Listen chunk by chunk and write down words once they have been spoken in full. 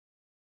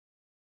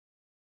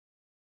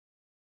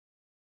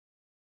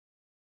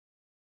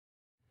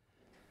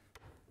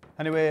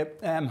Anyway,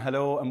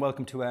 hello and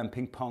welcome to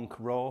Ping Pong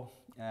Raw.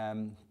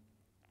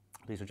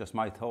 These are just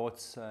my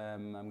thoughts.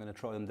 I'm going to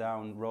throw them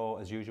down raw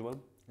as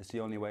usual. It's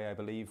the only way, I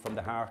believe, from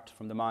the heart,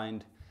 from the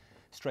mind,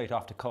 straight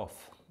off the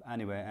cuff.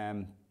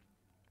 Anyway,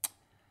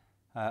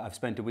 I've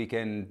spent the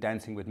weekend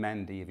dancing with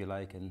Mandy, if you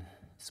like, and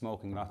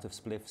smoking lots of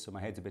spliffs, so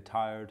my head's a bit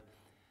tired.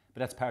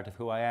 But that's part of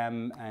who I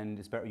am, and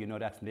it's better you know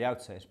that from the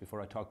outset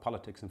before I talk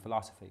politics and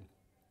philosophy.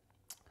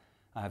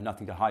 I have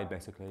nothing to hide,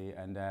 basically,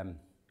 and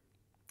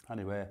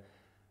anyway,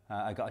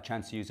 I got a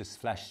chance to use this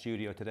flash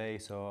studio today,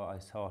 so I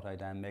thought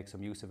I'd make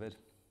some use of it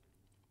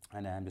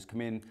and just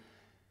come in.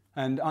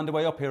 And on the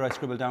way up here, I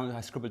scribbled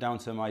down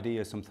some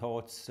ideas, some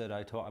thoughts that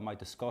I thought I might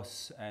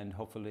discuss, and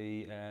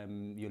hopefully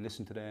you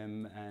listen to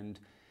them. And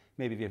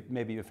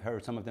maybe you've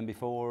heard some of them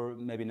before,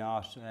 maybe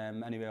not.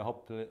 Anyway,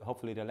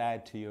 hopefully they'll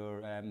add to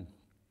your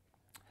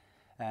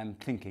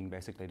thinking.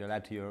 Basically, they'll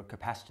add to your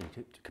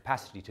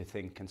capacity to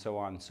think, and so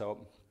on.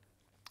 So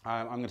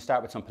I'm going to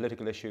start with some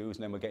political issues,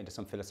 and then we'll get into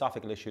some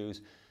philosophical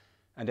issues.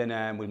 And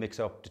then we'll mix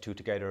up the two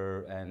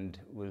together, and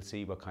we'll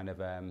see what kind of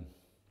a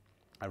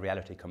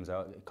reality comes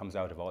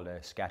out of all the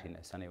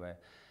scattiness. Anyway,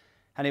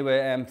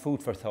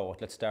 food for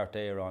thought. Let's start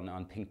there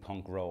on Ping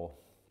Pong Raw.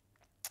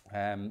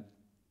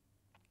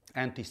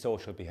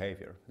 Antisocial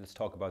behaviour. Let's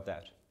talk about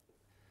that.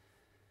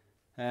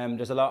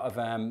 There's a lot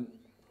of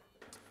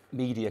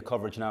media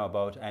coverage now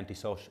about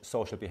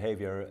antisocial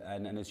behaviour,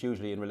 and it's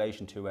usually in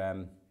relation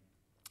to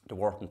the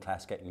working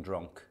class getting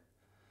drunk.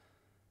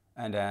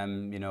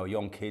 And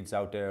young kids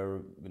out there,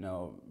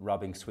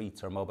 robbing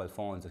sweets or mobile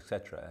phones,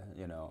 etc.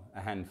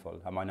 A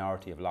handful, a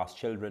minority of lost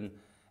children,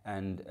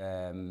 and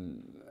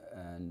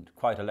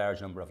quite a large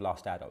number of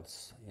lost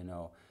adults.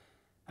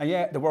 And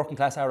yeah, the working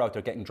class are out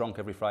there getting drunk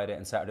every Friday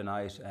and Saturday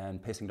night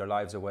and pissing their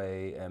lives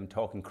away,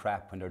 talking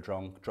crap when they're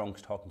drunk.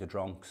 Drunks talking to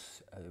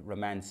drunks.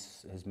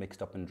 Romance is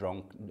mixed up in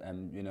drunk,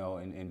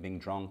 in being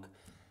drunk.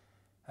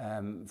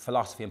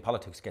 Philosophy and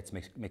politics gets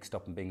mixed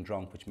up in being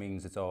drunk, which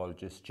means it's all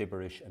just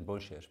gibberish and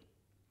bullshit.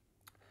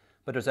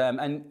 But there's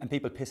and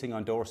people pissing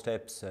on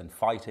doorsteps and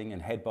fighting and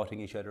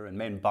headbutting each other and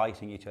men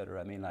biting each other.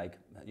 I mean,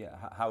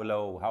 how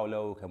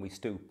low can we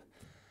stoop?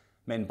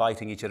 Men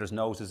biting each other's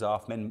noses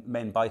off,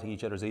 men biting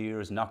each other's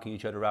ears, knocking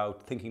each other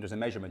out, thinking there's a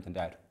measurement in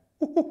that.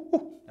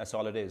 That's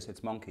all it is.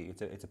 It's monkey.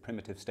 It's a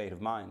primitive state of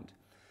mind.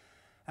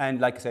 And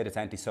like I said, it's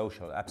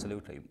antisocial,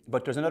 absolutely.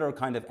 But there's another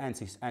kind of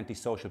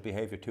antisocial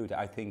behaviour too that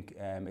I think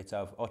it's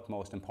of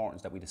utmost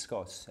importance that we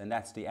discuss, and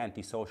that's the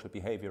antisocial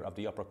behaviour of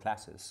the upper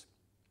classes,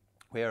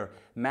 where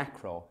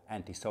macro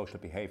antisocial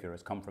behaviour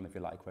has come from, if you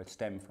like, where it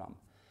stemmed from.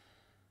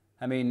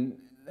 I mean,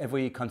 if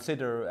we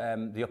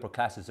consider the upper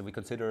classes, if we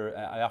consider,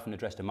 I often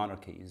address the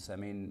monarchies, I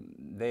mean,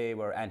 they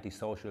were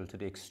antisocial to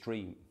the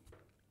extreme.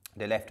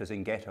 They left us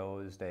in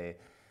ghettos, they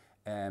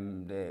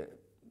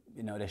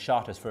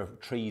shot us for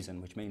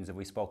treason, which means if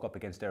we spoke up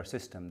against their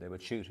system, they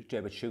would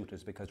shoot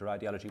us because their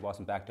ideology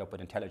wasn't backed up with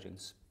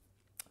intelligence.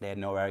 They had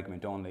no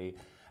argument, only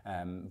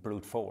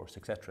brute force,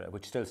 etc.,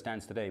 which still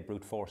stands today.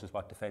 Brute force is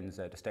what defends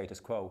the status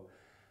quo.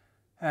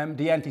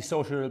 The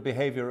antisocial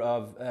behaviour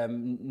of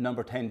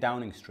number 10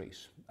 Downing Street.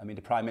 I mean,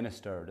 the Prime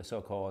Minister, the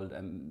so-called,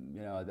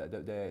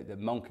 the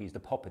monkeys, the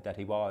puppet that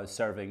he was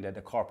serving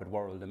the corporate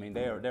world. I mean,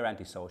 they're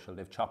antisocial.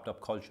 They've chopped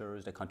up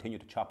cultures. They continue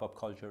to chop up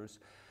cultures.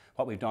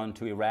 What we've done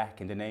to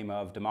Iraq in the name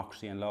of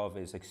democracy and love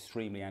is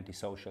extremely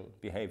antisocial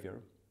behaviour.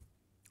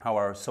 How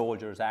our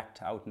soldiers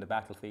act out in the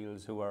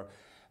battlefields, who were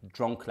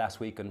drunk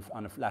last week and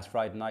on last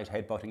Friday night,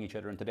 headbutting each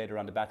other, and today they're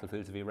on the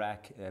battlefields of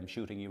Iraq,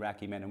 shooting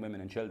Iraqi men and women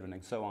and children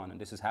and so on, and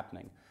this is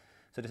happening.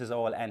 So this is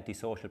all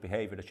antisocial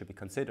behaviour that should be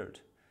considered.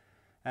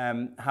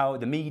 How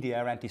the media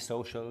are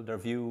antisocial, their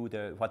view,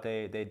 what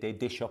they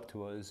dish up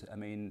to us. I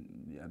mean,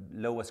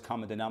 lowest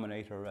common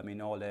denominator. I mean,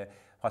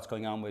 what's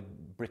going on with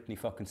Britney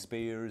fucking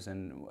Spears,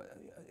 and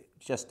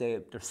just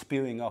they're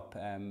spewing up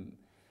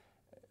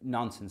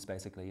nonsense,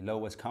 basically,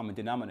 lowest common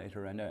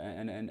denominator,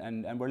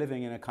 and we're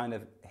living in a kind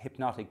of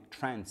hypnotic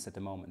trance at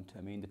the moment.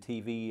 I mean, the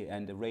TV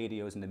and the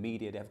radios and the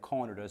media, they have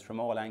cornered us from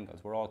all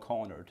angles. We're all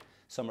cornered.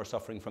 Some are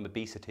suffering from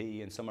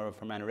obesity, and some are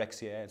from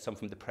anorexia, and some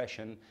from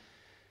depression.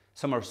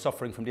 Some are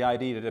suffering from the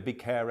idea that a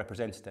big car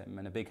represents them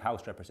and a big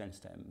house represents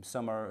them.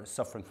 Some are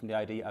suffering from the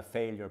idea of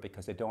failure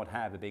because they don't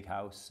have a big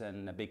house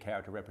and a big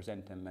car to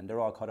represent them, and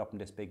they're all caught up in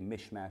this big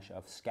mishmash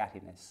of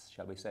scattiness,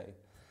 shall we say.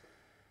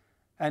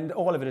 And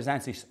all of it is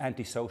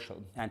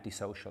antisocial, and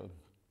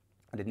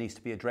it needs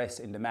to be addressed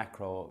in the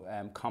macro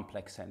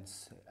complex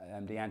sense.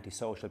 The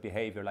antisocial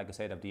behaviour, like I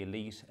said, of the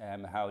elite,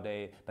 how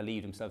they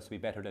believe themselves to be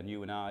better than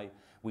you and I,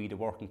 we the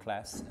working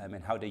class,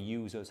 and how they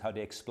use us, how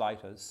they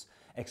exploit us.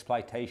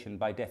 Exploitation,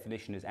 by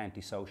definition, is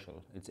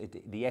antisocial. It's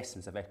the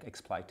essence of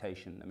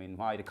exploitation. I mean,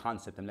 why the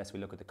concept unless we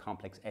look at the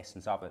complex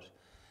essence of it?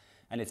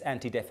 And it's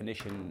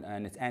anti-definition,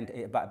 and it's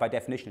by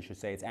definition, I should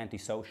say, it's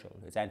antisocial.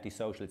 It's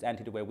antisocial. It's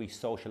anti the way we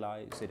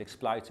socialise. It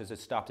exploits us. It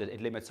stops it. It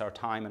limits our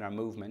time and our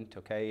movement.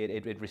 Okay,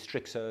 it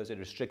restricts us. It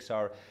restricts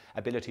our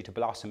ability to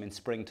blossom in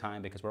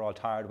springtime because we're all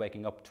tired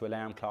waking up to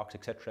alarm clocks,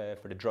 etc.,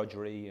 for the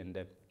drudgery and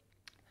the.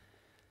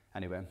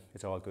 Anyway,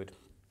 it's all good.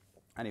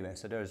 Anyway,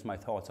 so there's my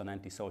thoughts on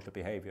antisocial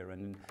behaviour,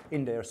 and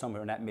in there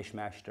somewhere in that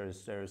mishmash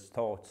there's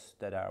thoughts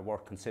that are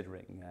worth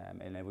considering,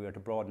 and if we were to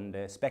broaden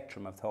the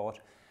spectrum of thought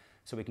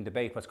so we can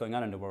debate what's going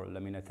on in the world. I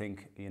mean, I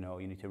think, you know,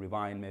 you need to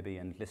rewind maybe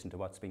and listen to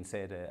what's been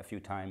said a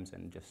few times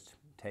and just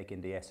take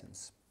in the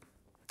essence.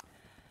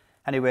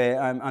 Anyway,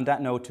 on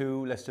that note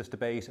too, let's just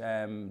debate,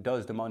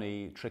 does the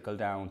money trickle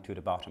down to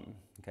the bottom?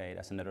 Okay,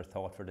 that's another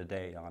thought for the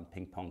day on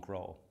Ping Pong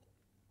Row.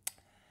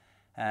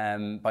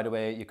 By the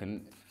way, you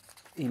can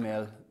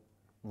email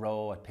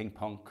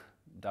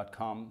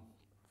row@pingpong.com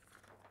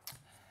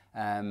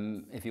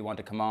if you want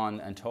to come on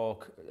and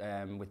talk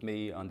with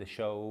me on the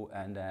show,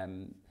 and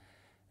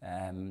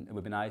it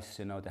would be nice,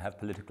 you know, to have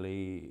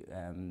politically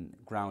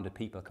grounded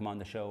people come on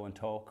the show and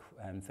talk,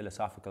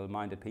 philosophical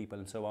minded people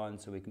and so on,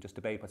 so we can just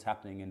debate what's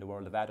happening in the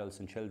world of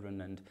adults and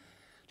children and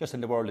just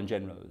in the world in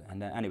general.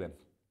 And anyway,